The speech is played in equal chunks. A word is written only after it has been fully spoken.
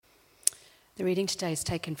The reading today is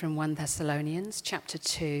taken from 1 Thessalonians chapter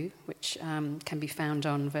 2, which can be found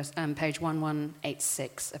on page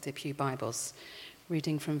 1186 of the Pew Bibles,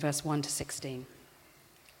 reading from verse 1 to 16.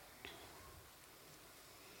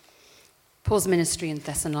 Paul's ministry in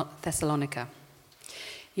Thessalonica.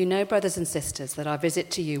 You know, brothers and sisters, that our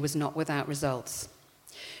visit to you was not without results.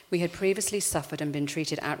 We had previously suffered and been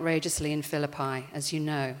treated outrageously in Philippi, as you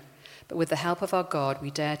know, but with the help of our God,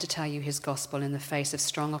 we dare to tell you his gospel in the face of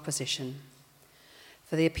strong opposition.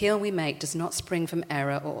 For the appeal we make does not spring from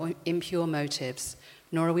error or impure motives,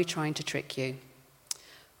 nor are we trying to trick you.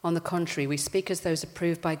 On the contrary, we speak as those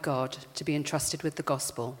approved by God to be entrusted with the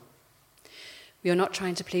gospel. We are not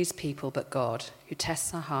trying to please people, but God, who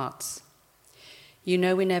tests our hearts. You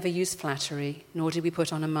know we never use flattery, nor did we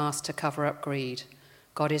put on a mask to cover up greed.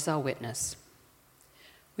 God is our witness.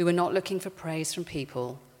 We were not looking for praise from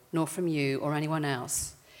people, nor from you or anyone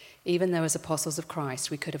else, even though as apostles of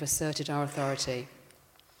Christ we could have asserted our authority.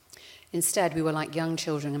 Instead, we were like young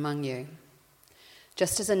children among you.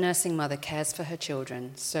 Just as a nursing mother cares for her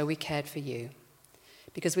children, so we cared for you.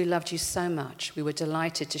 Because we loved you so much, we were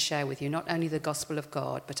delighted to share with you not only the gospel of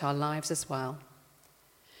God, but our lives as well.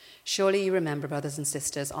 Surely you remember, brothers and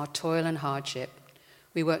sisters, our toil and hardship.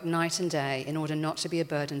 We worked night and day in order not to be a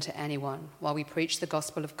burden to anyone while we preached the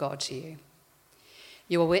gospel of God to you.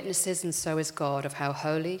 You are witnesses, and so is God, of how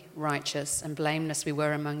holy, righteous, and blameless we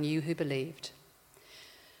were among you who believed.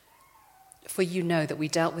 For you know that we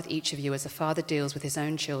dealt with each of you as a father deals with his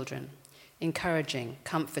own children, encouraging,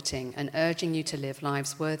 comforting, and urging you to live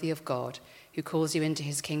lives worthy of God, who calls you into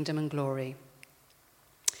his kingdom and glory.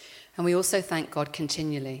 And we also thank God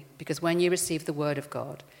continually, because when you received the word of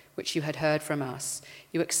God, which you had heard from us,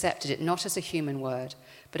 you accepted it not as a human word,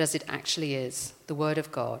 but as it actually is, the word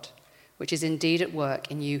of God, which is indeed at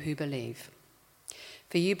work in you who believe.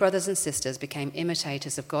 For you, brothers and sisters, became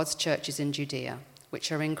imitators of God's churches in Judea, which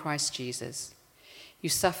are in Christ Jesus. You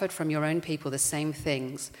suffered from your own people the same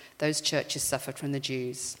things those churches suffered from the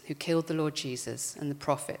Jews, who killed the Lord Jesus and the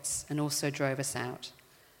prophets and also drove us out.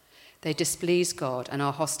 They displease God and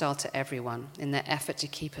are hostile to everyone in their effort to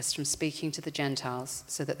keep us from speaking to the Gentiles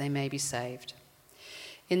so that they may be saved.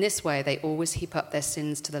 In this way, they always heap up their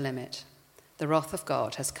sins to the limit. The wrath of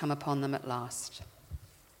God has come upon them at last.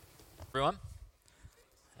 Everyone,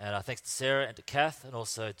 and thanks to Sarah and to Kath and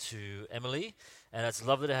also to Emily. And it's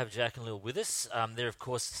lovely to have Jack and Lil with us. They're, of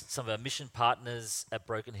course, some of our mission partners at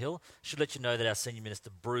Broken Hill. Should let you know that our Senior Minister,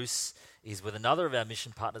 Bruce, is with another of our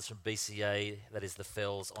mission partners from BCA, that is the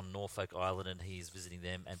Fells on Norfolk Island, and he's visiting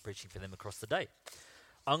them and preaching for them across the day.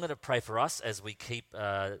 I'm going to pray for us as we keep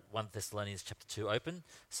 1 Thessalonians chapter 2 open.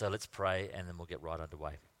 So let's pray, and then we'll get right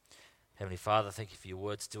underway. Heavenly Father, thank you for your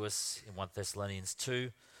words to us in 1 Thessalonians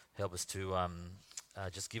 2. Help us to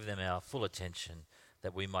just give them our full attention,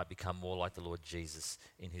 that we might become more like the Lord Jesus,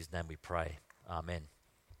 in whose name we pray. Amen.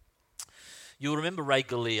 You'll remember Ray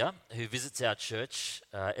Galea, who visits our church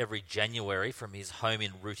every January from his home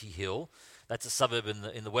in Rooty Hill. That's a suburb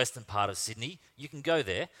in the western part of Sydney. You can go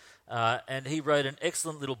there. And he wrote an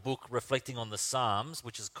excellent little book reflecting on the Psalms,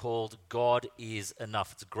 which is called God is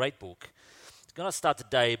Enough. It's a great book. I'm going to start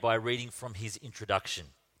today by reading from his introduction.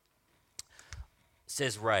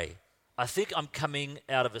 Says Ray, I think I'm coming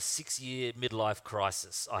out of a 6-year midlife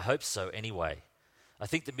crisis. I hope so anyway. I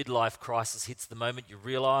think the midlife crisis hits the moment you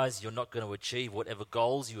realize you're not going to achieve whatever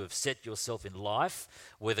goals you have set yourself in life,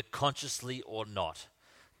 whether consciously or not.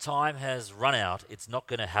 Time has run out. It's not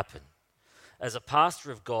going to happen. As a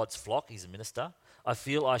pastor of God's flock, he's a minister, I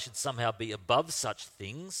feel I should somehow be above such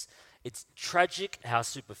things. It's tragic how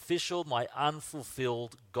superficial my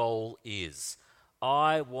unfulfilled goal is.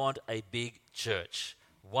 I want a big church.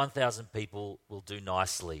 1,000 people will do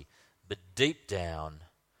nicely, but deep down,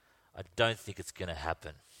 I don't think it's going to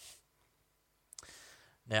happen.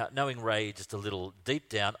 Now, knowing Ray just a little deep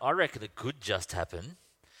down, I reckon it could just happen,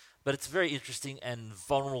 but it's very interesting and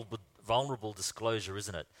vulnerable disclosure,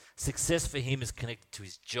 isn't it? Success for him is connected to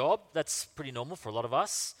his job. That's pretty normal for a lot of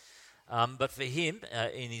us. But for him,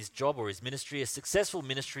 in his job or his ministry, a successful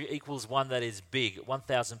ministry equals one that is big.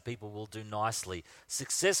 1,000 people will do nicely.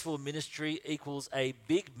 Successful ministry equals a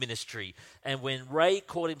big ministry. And when Ray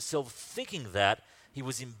caught himself thinking that, he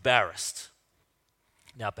was embarrassed.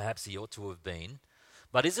 Now, perhaps he ought to have been.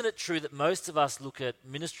 But isn't it true that most of us look at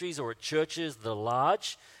ministries or at churches that are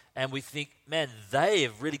large and we think, man, they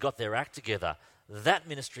have really got their act together. That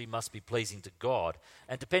ministry must be pleasing to God.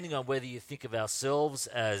 And depending on whether you think of ourselves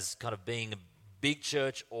as kind of being a big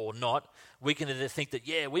church or not, we can either think that,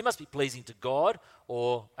 yeah, we must be pleasing to God,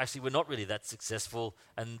 or actually we're not really that successful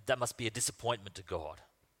and that must be a disappointment to God.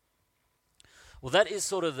 Well, that is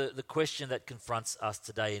sort of the question that confronts us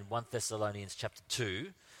today in 1 Thessalonians chapter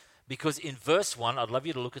 2, because in verse 1, I'd love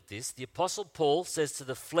you to look at this. The Apostle Paul says to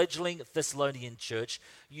the fledgling Thessalonian church,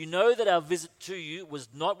 "You know that our visit to you was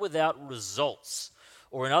not without results."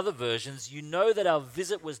 Or in other versions, "You know that our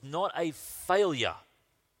visit was not a failure."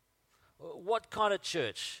 What kind of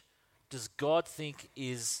church does God think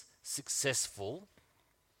is successful?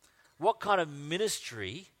 What kind of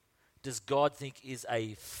ministry does God think is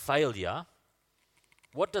a failure?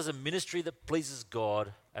 What does a ministry that pleases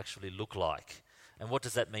God actually look like? And what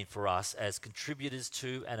does that mean for us as contributors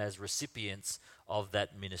to and as recipients of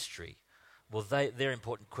that ministry? Well, they're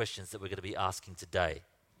important questions that we're going to be asking today.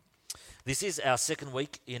 This is our second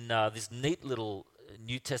week in this neat little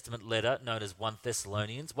New Testament letter known as 1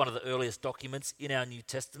 Thessalonians, one of the earliest documents in our New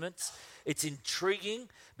Testament. It's intriguing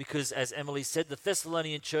because, as Emily said, the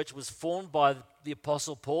Thessalonian church was formed by the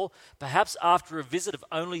Apostle Paul, perhaps after a visit of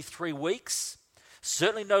only 3 weeks,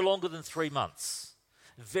 certainly no longer than 3 months.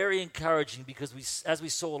 Very encouraging because, as we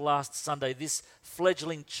saw last Sunday, this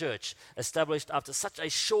fledgling church established after such a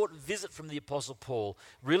short visit from the Apostle Paul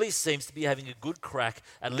really seems to be having a good crack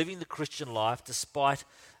at living the Christian life despite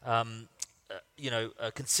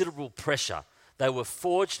considerable pressure. They were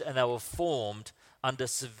forged and they were formed under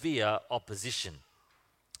severe opposition.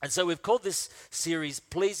 And so we've called this series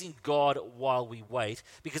Pleasing God While We Wait,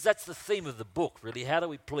 because that's the theme of the book, really. How do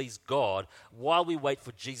we please God while we wait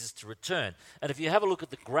for Jesus to return? And if you have a look at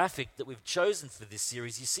the graphic that we've chosen for this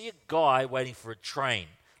series, you see a guy waiting for a train.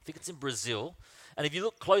 I think it's in Brazil. And if you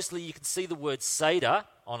look closely, you can see the word saída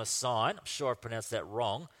on a sign. I'm sure I've pronounced that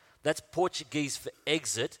wrong. That's Portuguese for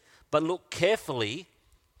exit. But look carefully,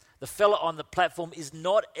 the fella on the platform is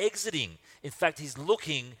not exiting. In fact, he's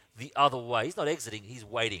looking the other way. He's not exiting, he's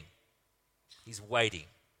waiting. He's waiting.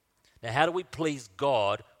 Now, how do we please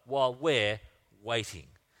God while we're waiting?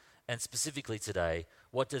 And specifically today,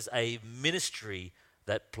 what does a ministry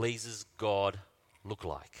that pleases God look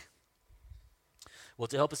like? Well,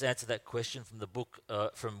 to help us answer that question from the book,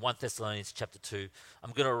 from 1 Thessalonians chapter 2,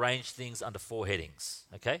 I'm going to arrange things under 4 headings,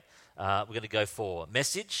 okay? We're going to go for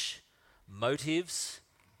message, motives,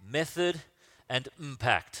 method, and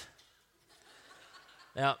impact.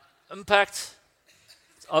 Now, impact,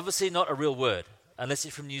 it's obviously not a real word, unless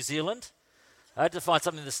you're from New Zealand. I had to find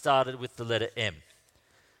something that started with the letter M.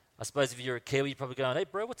 I suppose if you're a Kiwi, you're probably going, "Hey,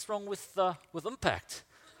 bro, what's wrong with impact?"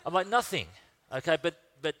 I'm like, "Nothing." Okay, but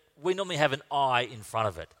we normally have an I in front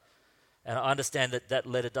of it. And I understand that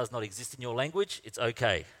letter does not exist in your language. It's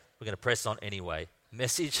okay. We're going to press on anyway.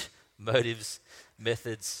 Message, motives,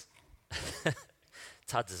 methods.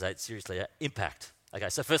 It's hard to say it seriously. Impact. Okay,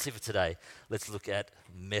 so firstly for today, let's look at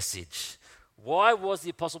message. Why was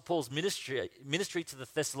the Apostle Paul's ministry to the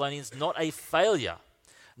Thessalonians not a failure,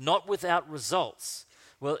 not without results?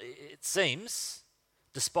 Well, it seems,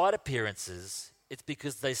 despite appearances, it's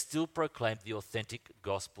because they still proclaimed the authentic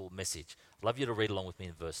gospel message. I'd love you to read along with me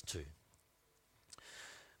in verse 2.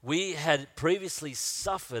 "We had previously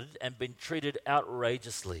suffered and been treated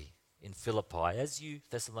outrageously in Philippi, as you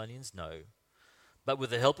Thessalonians know. But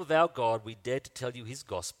with the help of our God, we dared to tell you his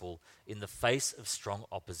gospel in the face of strong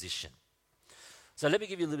opposition." So let me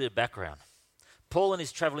give you a little bit of background. Paul and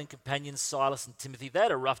his traveling companions, Silas and Timothy, they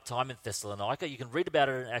had a rough time in Thessalonica. You can read about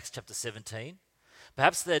it in Acts chapter 17.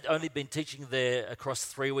 Perhaps they'd only been teaching there across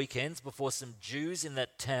 3 weekends before some Jews in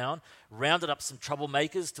that town rounded up some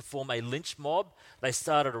troublemakers to form a lynch mob. They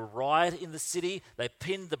started a riot in the city. They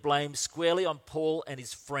pinned the blame squarely on Paul and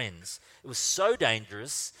his friends. It was so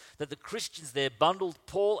dangerous that the Christians there bundled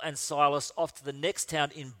Paul and Silas off to the next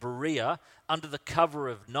town in Berea under the cover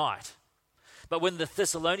of night. But when the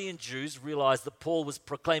Thessalonian Jews realized that Paul was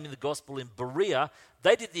proclaiming the gospel in Berea,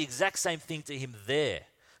 they did the exact same thing to him there.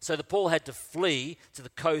 So that Paul had to flee to the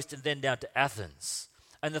coast and then down to Athens.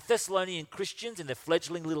 And the Thessalonian Christians in their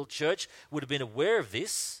fledgling little church would have been aware of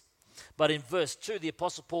this. But in verse 2, the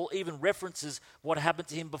Apostle Paul even references what happened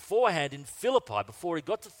to him beforehand in Philippi, before he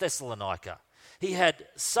got to Thessalonica. He had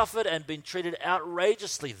suffered and been treated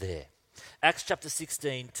outrageously there. Acts chapter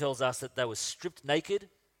 16 tells us that they were stripped naked.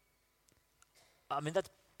 I mean, that's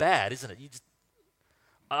bad, isn't it?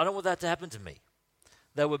 I don't want that to happen to me.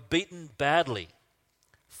 They were beaten badly,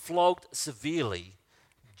 flogged severely,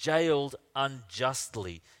 jailed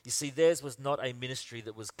unjustly. You see, theirs was not a ministry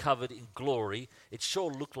that was covered in glory. It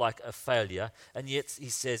sure looked like a failure. And yet he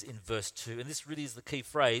says in verse 2, and this really is the key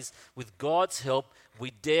phrase, "With God's help,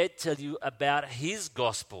 we dared tell you about his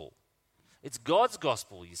gospel It's God's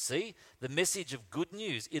gospel, you see, the message of good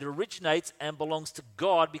news. It originates and belongs to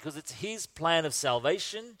God because it's his plan of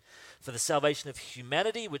salvation for the salvation of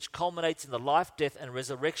humanity, which culminates in the life, death, and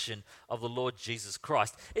resurrection of the Lord Jesus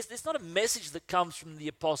Christ. It's not a message that comes from the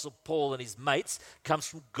Apostle Paul and his mates, it comes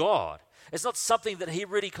from God. It's not something that he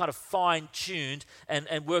really kind of fine-tuned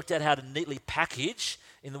and worked out how to neatly package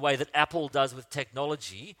in the way that Apple does with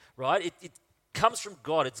technology, right? It comes from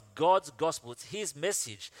God. It's God's gospel. It's his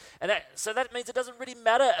message. And so that means it doesn't really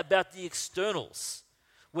matter about the externals,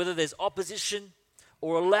 whether there's opposition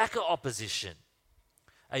or a lack of opposition.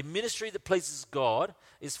 A ministry that pleases God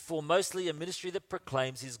is foremostly a ministry that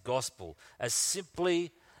proclaims his gospel as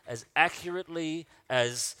simply, as accurately,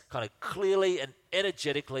 as kind of clearly and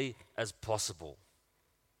energetically as possible.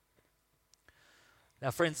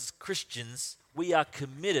 Now, friends, as Christians, we are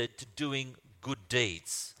committed to doing good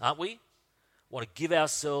deeds, aren't we? Want to give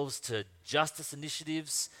ourselves to justice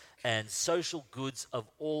initiatives and social goods of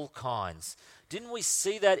all kinds. Didn't we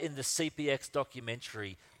see that in the CPX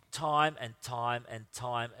documentary time and time and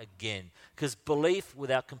time again? Because belief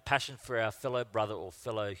without compassion for our fellow brother or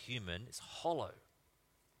fellow human is hollow.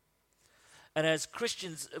 And as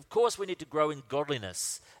Christians, of course, we need to grow in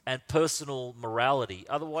godliness and personal morality.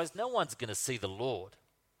 Otherwise, no one's going to see the Lord.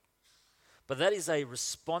 But that is a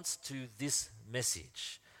response to this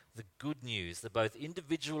message. The good news that both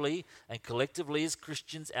individually and collectively as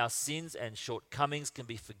Christians, our sins and shortcomings can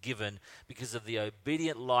be forgiven because of the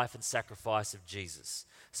obedient life and sacrifice of Jesus,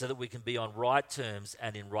 so that we can be on right terms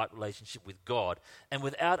and in right relationship with God. And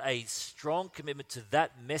without a strong commitment to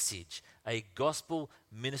that message, a gospel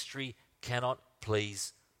ministry cannot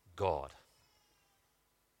please God.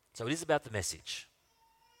 So it is about the message.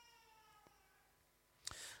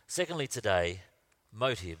 Secondly, today,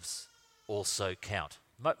 motives also count.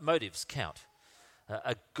 Motives count.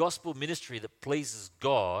 A gospel ministry that pleases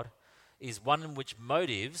God is one in which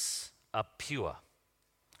motives are pure.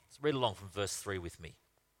 Let's read along from verse 3 with me.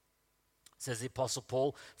 It says the Apostle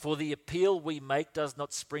Paul, "For the appeal we make does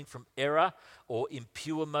not spring from error or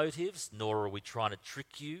impure motives, nor are we trying to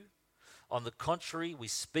trick you. On the contrary, we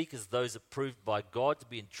speak as those approved by God to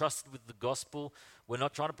be entrusted with the gospel. We're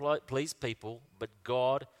not trying to please people, but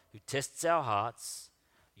God who tests our hearts.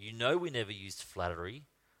 You know we never used flattery,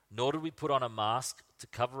 nor did we put on a mask to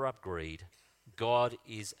cover up greed. God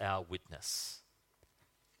is our witness."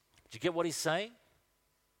 Do you get what he's saying?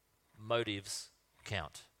 Motives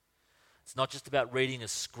count. It's not just about reading a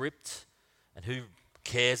script and who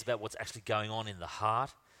cares about what's actually going on in the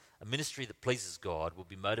heart. A ministry that pleases God will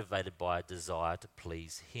be motivated by a desire to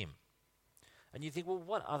please him. And you think, well,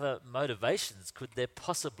 what other motivations could there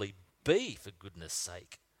possibly be, for goodness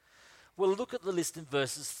sake? Well, look at the list in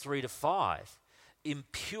verses 3 to 5.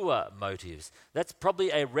 Impure motives. That's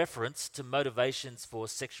probably a reference to motivations for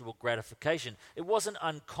sexual gratification. It wasn't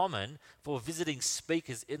uncommon for visiting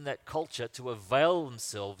speakers in that culture to avail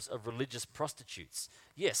themselves of religious prostitutes.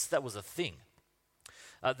 Yes, that was a thing.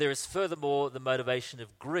 There is furthermore the motivation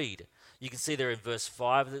of greed. You can see there in verse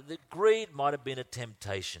 5 that greed might have been a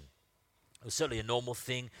temptation. It was certainly a normal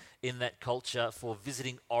thing in that culture for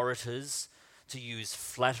visiting orators to use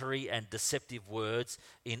flattery and deceptive words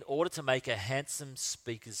in order to make a handsome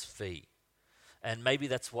speaker's fee. And maybe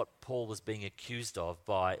that's what Paul was being accused of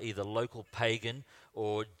by either local pagan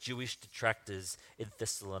or Jewish detractors in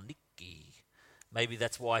Thessaloniki. Maybe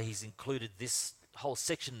that's why he's included this whole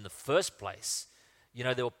section in the first place. You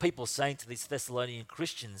know, there were people saying to these Thessalonian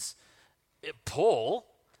Christians, Paul,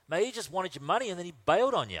 maybe he just wanted your money and then he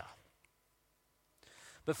bailed on you.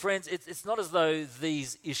 But friends, it's not as though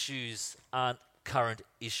these issues aren't current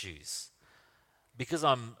issues. Because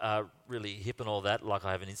I'm really hip and all that, like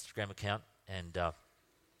I have an Instagram account and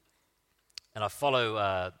I follow,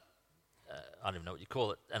 I don't even know what you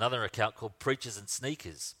call it, another account called Preachers and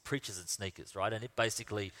Sneakers, right? And it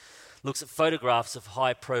basically looks at photographs of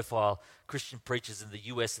high-profile Christian preachers in the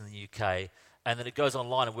US and the UK, and then it goes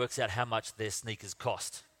online and works out how much their sneakers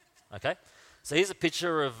cost, okay? So here's a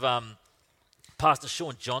picture of Pastor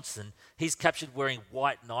Sean Johnson. He's captured wearing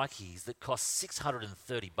white Nikes that cost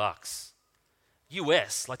 $630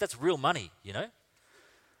 US. Like, that's real money, you know?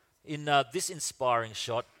 In this inspiring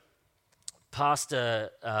shot, Pastor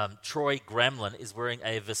Troy Gramlin is wearing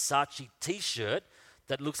a Versace t-shirt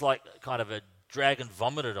that looks like kind of a dragon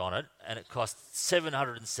vomited on it, and it costs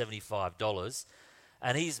 $775.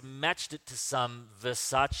 And he's matched it to some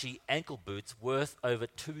Versace ankle boots worth over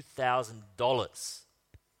 $2,000.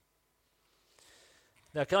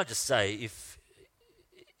 Now, can I just say,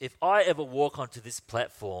 if I ever walk onto this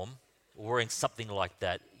platform wearing something like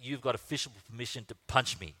that, you've got official permission to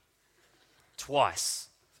punch me twice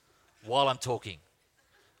while I'm talking.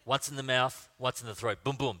 Once in the mouth, once in the throat.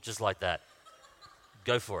 Boom, boom, just like that.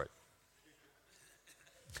 Go for it.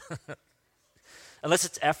 Unless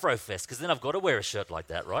it's Afrofest, because then I've got to wear a shirt like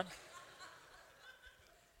that, right?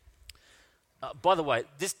 By the way,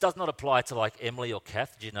 this does not apply to like Emily or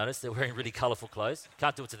Kath. Did you notice they're wearing really colourful clothes?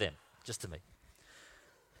 Can't do it to them, just to me.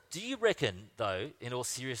 Do you reckon, though, in all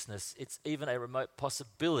seriousness, it's even a remote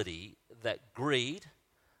possibility that greed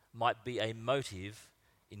might be a motive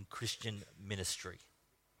in Christian ministry?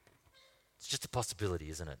 It's just a possibility,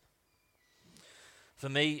 isn't it? For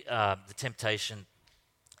me, the temptation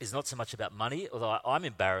is not so much about money, although I'm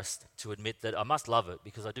embarrassed to admit that I must love it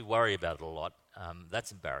because I do worry about it a lot.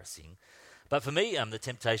 That's embarrassing. But for me, the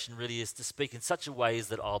temptation really is to speak in such a way as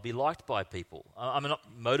that I'll be liked by people. I'm not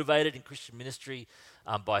motivated in Christian ministry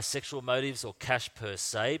by sexual motives or cash per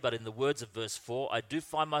se, but in the words of verse 4, I do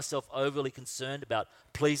find myself overly concerned about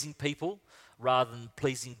pleasing people rather than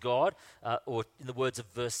pleasing God. Or in the words of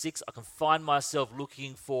verse 6, I can find myself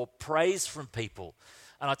looking for praise from people.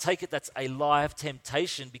 And I take it that's a live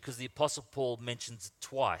temptation because the Apostle Paul mentions it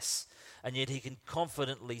twice. And yet he can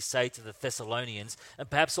confidently say to the Thessalonians, and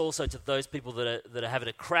perhaps also to those people that are having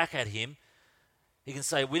a crack at him, he can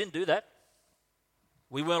say, we didn't do that.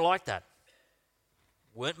 We weren't like that.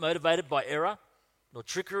 Weren't motivated by error, nor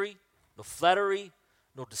trickery, nor flattery,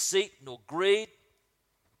 nor deceit, nor greed,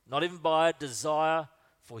 not even by a desire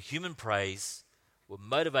for human praise. We're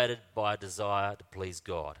motivated by a desire to please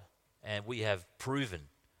God. And we have proven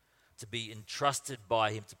to be entrusted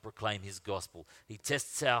by him to proclaim his gospel. He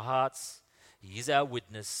tests our hearts. He is our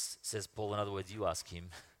witness, says Paul. In other words, you ask him.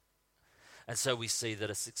 And so we see that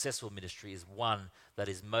a successful ministry is one that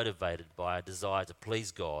is motivated by a desire to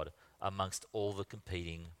please God amongst all the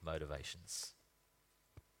competing motivations.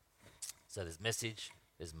 So there's message,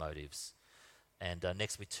 there's motives. And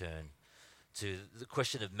next we turn to the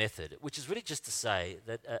question of method, which is really just to say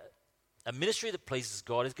that a ministry that pleases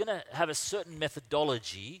God is going to have a certain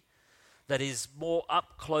methodology that is more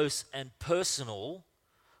up close and personal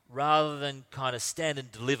rather than kind of stand and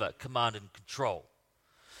deliver, command and control.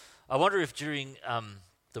 I wonder if during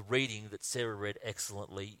the reading that Sarah read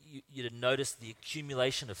excellently, you'd have noticed the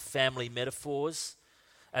accumulation of family metaphors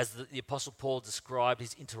as the Apostle Paul described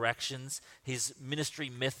his interactions, his ministry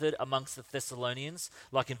method amongst the Thessalonians.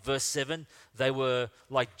 Like in verse 7, they were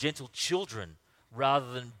like gentle children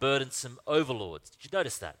rather than burdensome overlords. Did you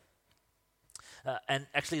notice that? And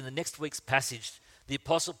actually in the next week's passage, the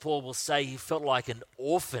Apostle Paul will say he felt like an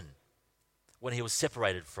orphan when he was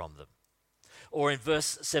separated from them. Or in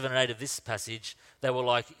verse 7 and 8 of this passage, they were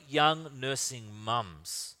like young nursing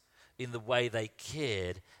mums in the way they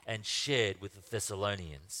cared and shared with the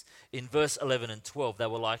Thessalonians. In verse 11 and 12, they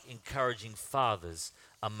were like encouraging fathers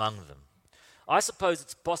among them. I suppose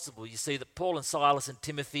it's possible, you see, that Paul and Silas and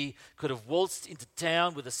Timothy could have waltzed into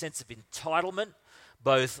town with a sense of entitlement,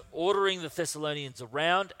 both ordering the Thessalonians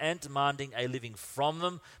around and demanding a living from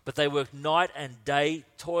them, but they worked night and day,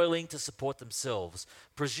 toiling to support themselves,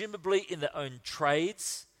 presumably in their own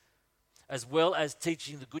trades, as well as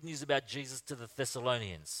teaching the good news about Jesus to the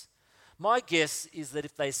Thessalonians. My guess is that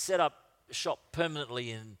if they set up shop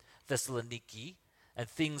permanently in Thessaloniki and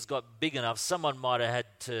things got big enough, someone might have had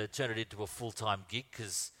to turn it into a full-time gig,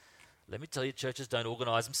 because let me tell you, churches don't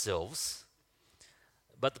organise themselves.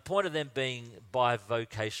 But the point of them being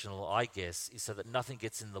bivocational, I guess, is so that nothing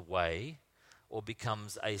gets in the way or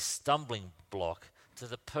becomes a stumbling block to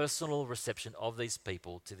the personal reception of these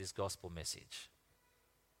people to this gospel message.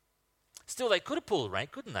 Still, they could have pulled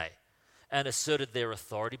rank, couldn't they? And asserted their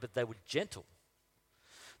authority, but they were gentle.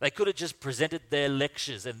 They could have just presented their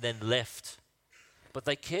lectures and then left, but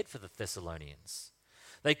they cared for the Thessalonians.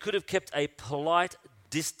 They could have kept a polite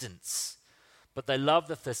distance, but they loved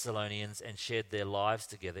the Thessalonians and shared their lives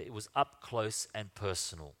together. It was up close and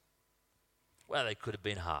personal. Well, they could have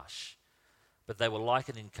been harsh, but they were like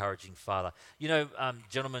an encouraging father. You know,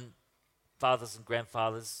 gentlemen, fathers and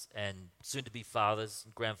grandfathers, and soon-to-be fathers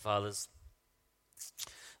and grandfathers,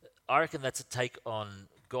 I reckon that's a take on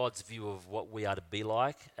God's view of what we are to be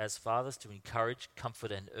like as fathers, to encourage,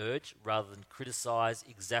 comfort and urge, rather than criticize,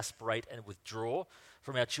 exasperate and withdraw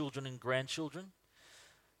from our children and grandchildren.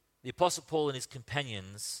 The Apostle Paul and his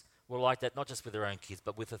companions were like that, not just with their own kids,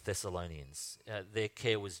 but with the Thessalonians. Their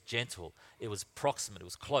care was gentle, it was proximate, it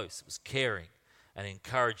was close, it was caring and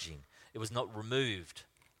encouraging. It was not removed,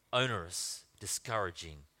 onerous,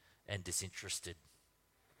 discouraging and disinterested.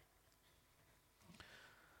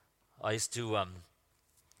 I used to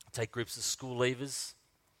take groups of school leavers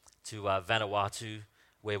to Vanuatu,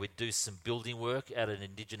 where we'd do some building work at an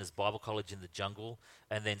Indigenous Bible college in the jungle,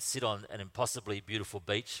 and then sit on an impossibly beautiful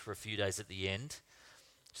beach for a few days at the end.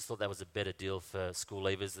 Just thought that was a better deal for school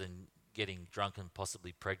leavers than getting drunk and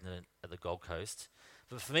possibly pregnant at the Gold Coast.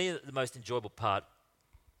 But for me, the most enjoyable part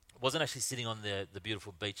wasn't actually sitting on the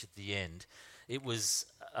beautiful beach at the end. It was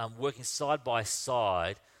working side by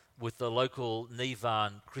side with the local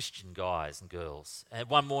Nivan Christian guys and girls. And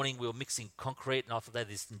one morning we were mixing concrete, and I thought they had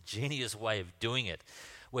this ingenious way of doing it,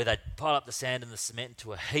 where they'd pile up the sand and the cement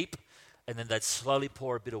into a heap, and then they'd slowly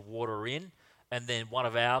pour a bit of water in, and then one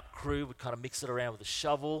of our crew would kind of mix it around with a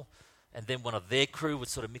shovel, and then one of their crew would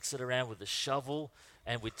sort of mix it around with a shovel,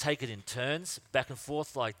 and we'd take it in turns, back and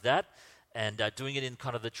forth like that, and doing it in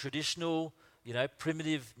kind of the traditional,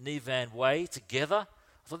 primitive Nivan way together.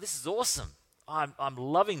 I thought, this is awesome. I'm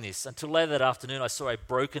loving this. Until later that afternoon, I saw a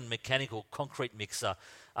broken mechanical concrete mixer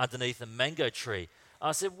underneath a mango tree.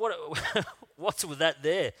 I said, what's with that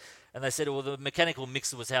there? And they said, well, the mechanical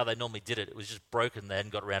mixer was how they normally did it. It was just broken. They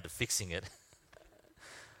hadn't got around to fixing it.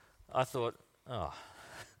 I thought, it's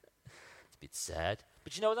a bit sad.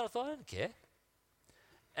 But you know what I thought? I didn't care.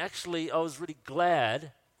 Actually, I was really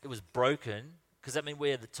glad it was broken, because that meant we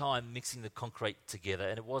had the time mixing the concrete together,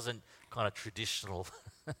 and it wasn't kind of traditional,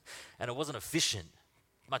 and it wasn't efficient,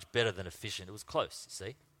 much better than efficient. It was close, you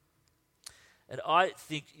see. And I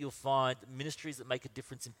think you'll find ministries that make a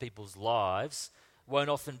difference in people's lives won't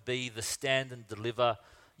often be the stand and deliver,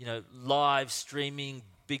 live streaming,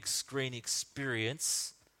 big screen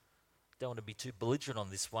experience. Don't want to be too belligerent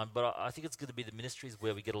on this one, but I think it's going to be the ministries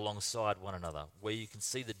where we get alongside one another, where you can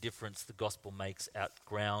see the difference the gospel makes at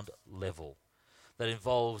ground level. That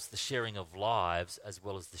involves the sharing of lives as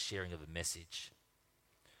well as the sharing of a message.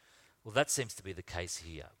 Well, that seems to be the case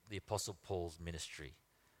here, the Apostle Paul's ministry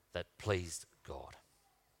that pleased God.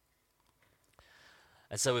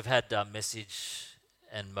 And so we've had message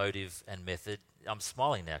and motive and method. I'm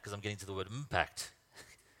smiling now because I'm getting to the word impact.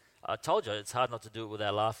 I told you it's hard not to do it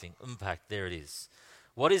without laughing. Impact, there it is.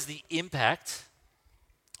 What is the impact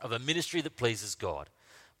of a ministry that pleases God?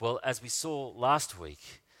 Well, as we saw last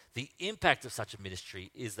week, the impact of such a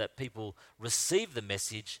ministry is that people receive the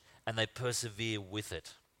message and they persevere with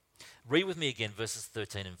it. Read with me again verses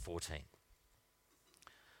 13 and 14.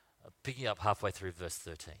 Picking up halfway through verse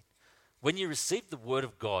 13. When you received the word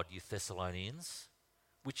of God, you Thessalonians,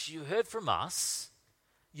 which you heard from us,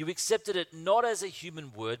 you accepted it not as a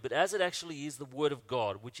human word, but as it actually is the word of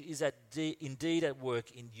God, which is indeed at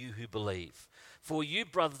work in you who believe. For you,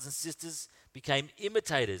 brothers and sisters, became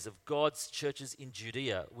imitators of God's churches in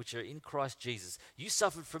Judea, which are in Christ Jesus. You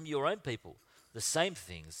suffered from your own people, the same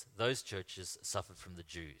things those churches suffered from the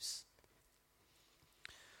Jews.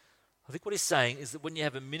 I think what he's saying is that when you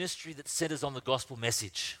have a ministry that centers on the gospel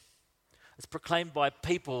message, it's proclaimed by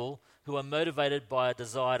people who are motivated by a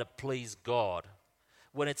desire to please God.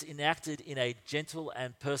 When it's enacted in a gentle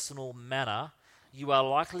and personal manner, you are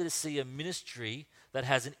likely to see a ministry that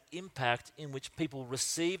has an impact in which people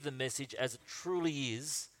receive the message as it truly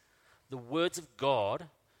is, the words of God,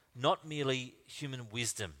 not merely human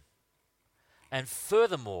wisdom. And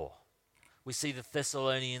furthermore, we see the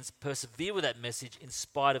Thessalonians persevere with that message in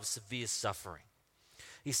spite of severe suffering.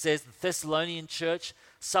 He says the Thessalonian church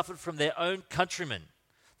suffered from their own countrymen.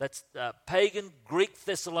 That's pagan Greek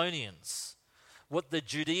Thessalonians. What the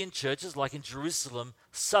Judean churches, like in Jerusalem,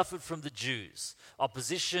 suffered from the Jews.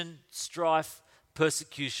 Opposition, strife,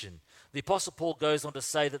 persecution. The Apostle Paul goes on to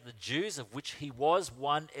say that the Jews, of which he was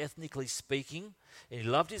one ethnically speaking, and he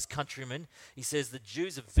loved his countrymen, he says the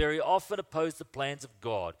Jews have very often opposed the plans of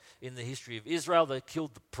God. In the history of Israel, they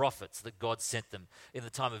killed the prophets that God sent them. In the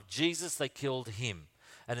time of Jesus, they killed him.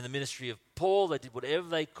 And in the ministry of Paul, they did whatever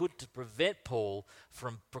they could to prevent Paul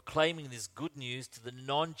from proclaiming this good news to the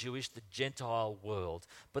non-Jewish, the Gentile world.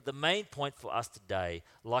 But the main point for us today,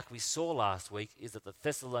 like we saw last week, is that the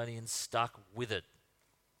Thessalonians stuck with it.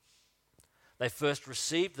 They first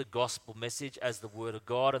received the gospel message as the word of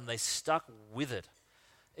God, and they stuck with it,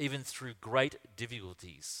 even through great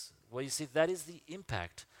difficulties. Well, you see, that is the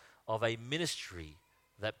impact of a ministry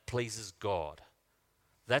that pleases God.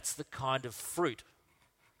 That's the kind of fruit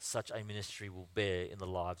such a ministry will bear in the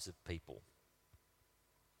lives of people.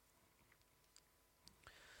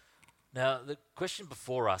 Now, the question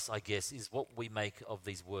before us, I guess, is what we make of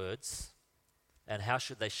these words and how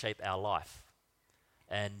should they shape our life?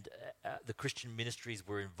 And the Christian ministries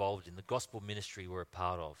we're involved in, the gospel ministry we're a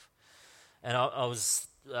part of. And I was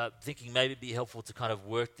thinking maybe it'd be helpful to kind of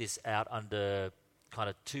work this out under kind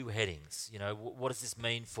of two headings. You know, what does this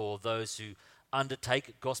mean for those who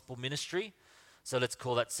undertake gospel ministry? So let's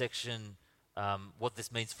call that section what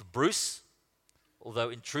this means for Bruce, although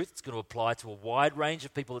in truth it's going to apply to a wide range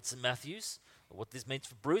of people at St. Matthew's, what this means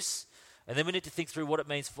for Bruce. And then we need to think through what it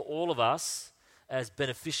means for all of us as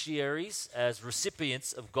beneficiaries, as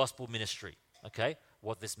recipients of gospel ministry. Okay?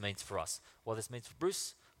 What this means for us, what this means for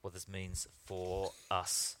Bruce, what this means for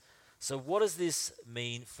us. So what does this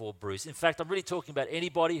mean for Bruce? In fact, I'm really talking about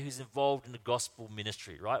anybody who's involved in the gospel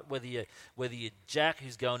ministry, right? Whether you're Jack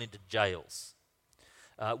who's going into jails,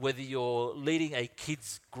 whether you're leading a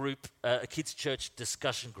kids group, a kids church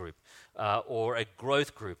discussion group, or a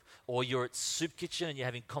growth group, or you're at Soup Kitchen and you're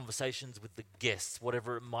having conversations with the guests,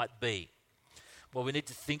 whatever it might be. Well, we need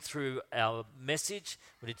to think through our message,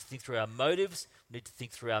 we need to think through our motives, we need to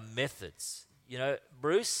think through our methods. You know,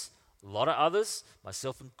 Bruce, a lot of others,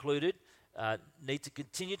 myself included, need to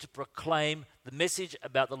continue to proclaim the message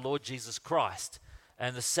about the Lord Jesus Christ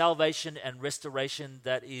and the salvation and restoration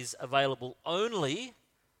that is available only,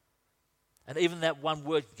 and even that one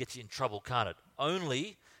word can get you in trouble, can't it?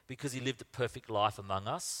 Only because he lived a perfect life among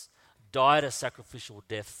us, died a sacrificial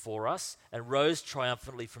death for us, and rose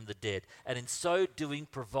triumphantly from the dead, and in so doing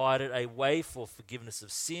provided a way for forgiveness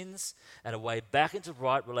of sins and a way back into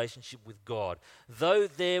right relationship with God. Though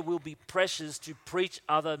there will be pressures to preach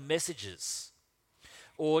other messages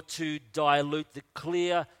or to dilute the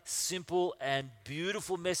clear, simple, and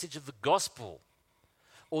beautiful message of the gospel,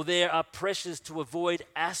 or there are pressures to avoid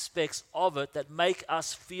aspects of it that make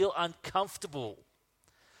us feel uncomfortable,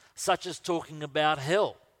 such as talking about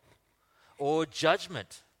hell or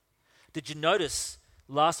judgment. Did you notice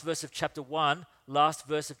last verse of chapter 1, last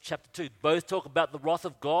verse of chapter 2, both talk about the wrath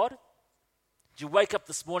of God? Did you wake up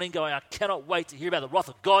this morning going, I cannot wait to hear about the wrath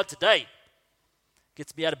of God today?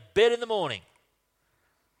 Gets me out of bed in the morning.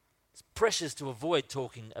 It's precious to avoid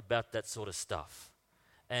talking about that sort of stuff.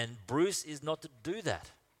 And Bruce is not to do that,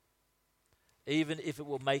 even if it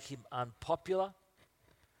will make him unpopular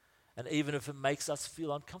and even if it makes us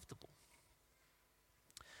feel uncomfortable.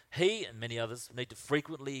 He and many others need to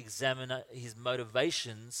frequently examine his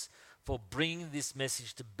motivations for bringing this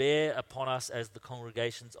message to bear upon us as the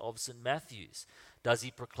congregations of St. Matthew's. Does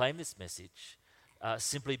he proclaim this message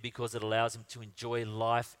simply because it allows him to enjoy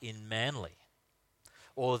life in Manly?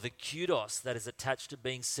 Or the kudos that is attached to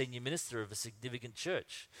being senior minister of a significant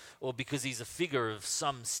church? Or because he's a figure of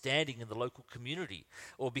some standing in the local community?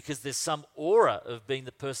 Or because there's some aura of being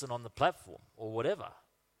the person on the platform? Or whatever.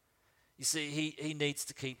 You see, he needs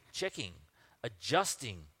to keep checking,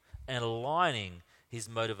 adjusting, and aligning his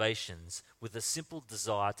motivations with a simple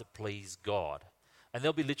desire to please God. And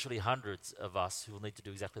there'll be literally hundreds of us who will need to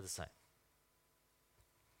do exactly the same.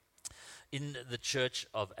 In the church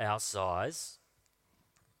of our size,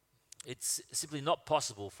 it's simply not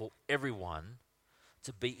possible for everyone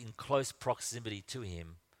to be in close proximity to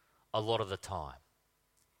him a lot of the time.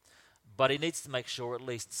 But he needs to make sure at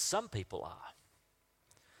least some people are.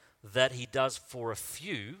 That he does for a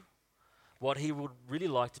few what he would really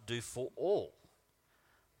like to do for all.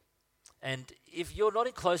 And if you're not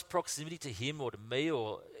in close proximity to him or to me,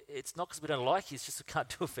 or it's not because we don't like you, it's just we can't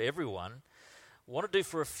do it for everyone. We want to do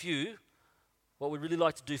for a few what we really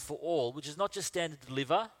like to do for all, which is not just stand and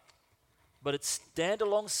deliver, but it's stand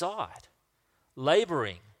alongside,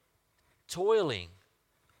 labouring, toiling,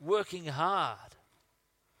 working hard,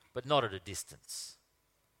 but not at a distance.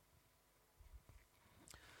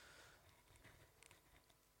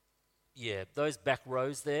 Yeah, those back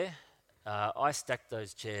rows there, I stacked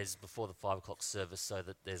those chairs before the 5 o'clock service so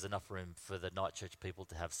that there's enough room for the night church people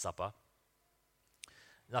to have supper.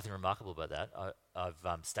 Nothing remarkable about that. I've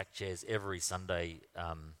stacked chairs every Sunday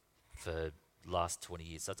for the last 20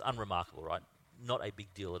 years. So it's unremarkable, right? Not a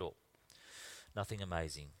big deal at all. Nothing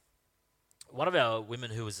amazing. One of our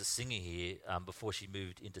women who was a singer here before she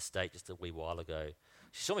moved interstate just a wee while ago,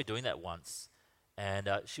 she saw me doing that once and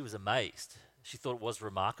she was amazed. She thought it was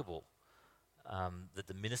remarkable. That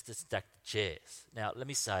the minister stacked the chairs. Now, let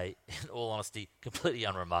me say, in all honesty, completely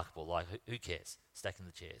unremarkable. Like, who cares, stacking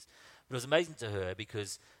the chairs? But it was amazing to her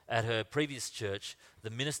because at her previous church, the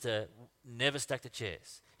minister never stacked the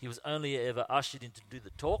chairs. He was only ever ushered in to do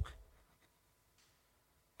the talk,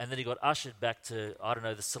 and then he got ushered back to, I don't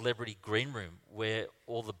know, the celebrity green room where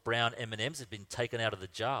all the brown M&Ms had been taken out of the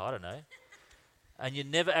jar, I don't know. And you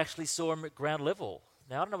never actually saw him at ground level.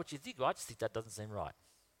 Now, I don't know what you think. I just think that doesn't seem right.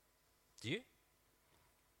 Do you?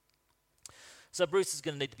 So Bruce is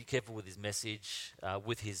going to need to be careful with his message,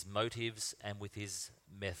 with his motives, and with his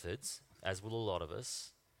methods, as will a lot of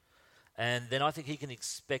us. And then I think he can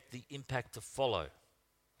expect the impact to follow.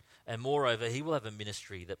 And moreover, he will have a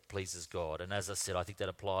ministry that pleases God. And as I said, I think that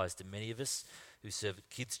applies to many of us who serve at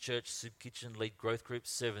kids' church, soup kitchen, lead growth groups,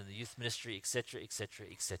 serve in the youth ministry, etc., etc.,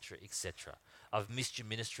 etc., etc. I've missed your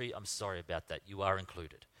ministry. I'm sorry about that. You are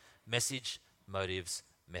included. Message, motives,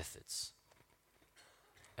 methods.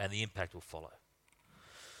 And the impact will follow.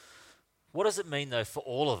 What does it mean, though, for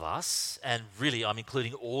all of us, and really I'm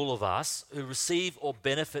including all of us, who receive or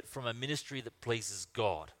benefit from a ministry that pleases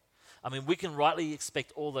God? I mean, we can rightly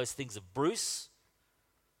expect all those things of Bruce,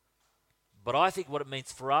 but I think what it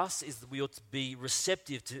means for us is that we ought to be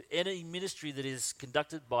receptive to any ministry that is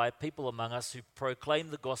conducted by people among us who proclaim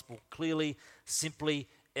the gospel clearly, simply,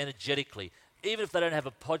 energetically, even if they don't have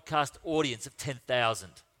a podcast audience of 10,000,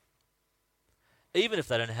 even if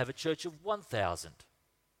they don't have a church of 1,000.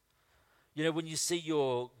 You know, when you see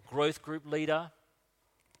your growth group leader,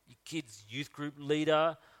 your kids' youth group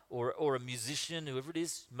leader, or a musician, whoever it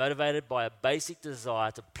is, motivated by a basic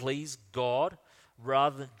desire to please God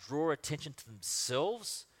rather than draw attention to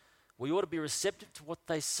themselves, we ought to be receptive to what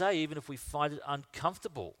they say, even if we find it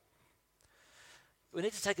uncomfortable. We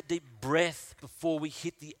need to take a deep breath before we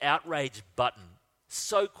hit the outrage button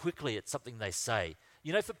so quickly at something they say.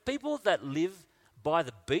 You know, for people that live by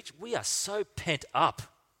the beach, we are so pent up.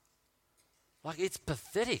 Like, it's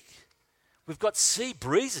pathetic. We've got sea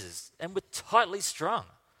breezes and we're tightly strung.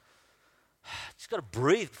 Just got to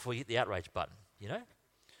breathe before you hit the outrage button, you know?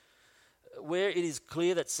 Where it is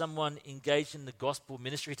clear that someone engaged in the gospel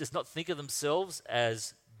ministry does not think of themselves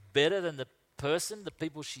as better than the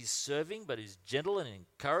people she's serving, but is gentle and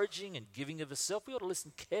encouraging and giving of herself, we ought to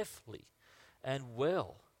listen carefully and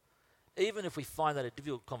well, even if we find that a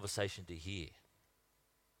difficult conversation to hear.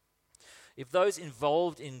 If those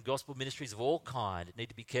involved in gospel ministries of all kind need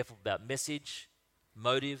to be careful about message,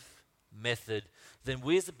 motive, method, then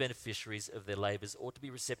we as the beneficiaries of their labours ought to be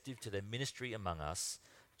receptive to their ministry among us,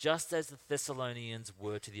 just as the Thessalonians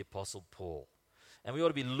were to the Apostle Paul. And we ought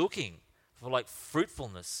to be looking for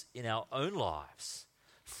fruitfulness in our own lives,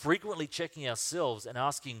 frequently checking ourselves and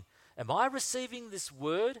asking, am I receiving this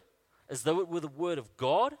word as though it were the word of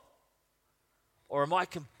God? Or am I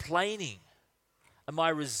complaining? Am I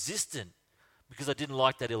resistant because I didn't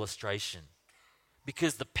like that illustration?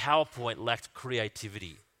 Because the PowerPoint lacked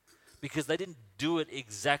creativity? Because they didn't do it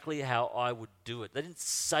exactly how I would do it? They didn't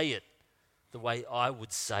say it the way I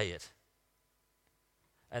would say it?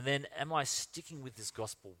 And then, am I sticking with this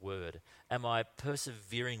gospel word? Am I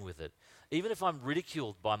persevering with it? Even if I'm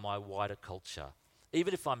ridiculed by my wider culture,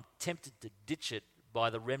 even if I'm tempted to ditch it by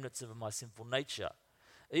the remnants of my sinful nature,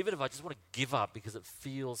 even if I just want to give up because it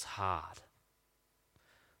feels hard.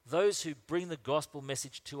 Those who bring the gospel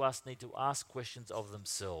message to us need to ask questions of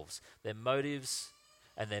themselves, their motives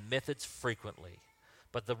and their methods frequently.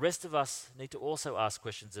 But the rest of us need to also ask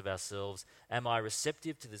questions of ourselves. Am I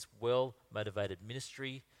receptive to this well-motivated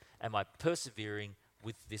ministry? Am I persevering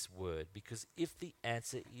with this word? Because if the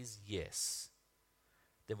answer is yes,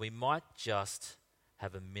 then we might just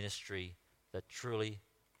have a ministry that truly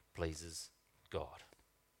pleases God.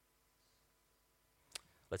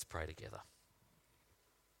 Let's pray together.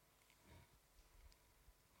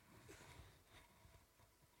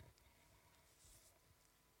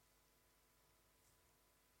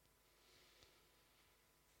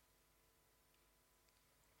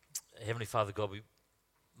 Heavenly Father God, we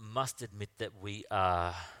must admit that we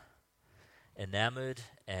are enamored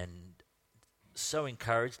and so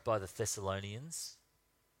encouraged by the Thessalonians,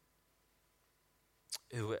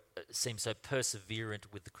 who seem so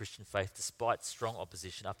perseverant with the Christian faith despite strong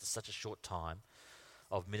opposition after such a short time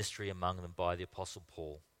of ministry among them by the Apostle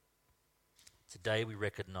Paul. Today we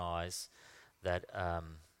recognize that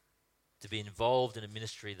to be involved in a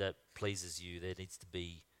ministry that pleases you, there needs to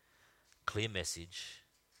be clear message,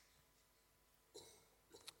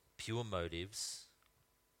 pure motives,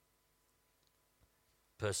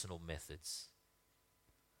 personal methods.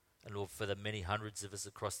 And Lord, for the many hundreds of us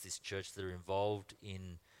across this church that are involved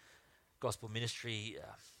in gospel ministry,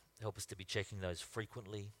 help us to be checking those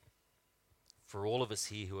frequently. For all of us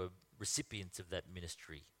here who are recipients of that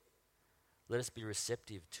ministry, let us be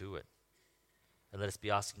receptive to it. And let us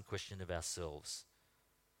be asking questions of ourselves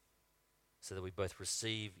so that we both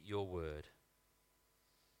receive your word,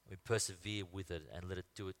 we persevere with it, and let it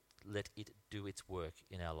do its work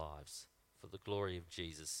in our lives. For the glory of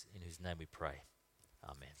Jesus, in whose name we pray.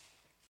 Amen.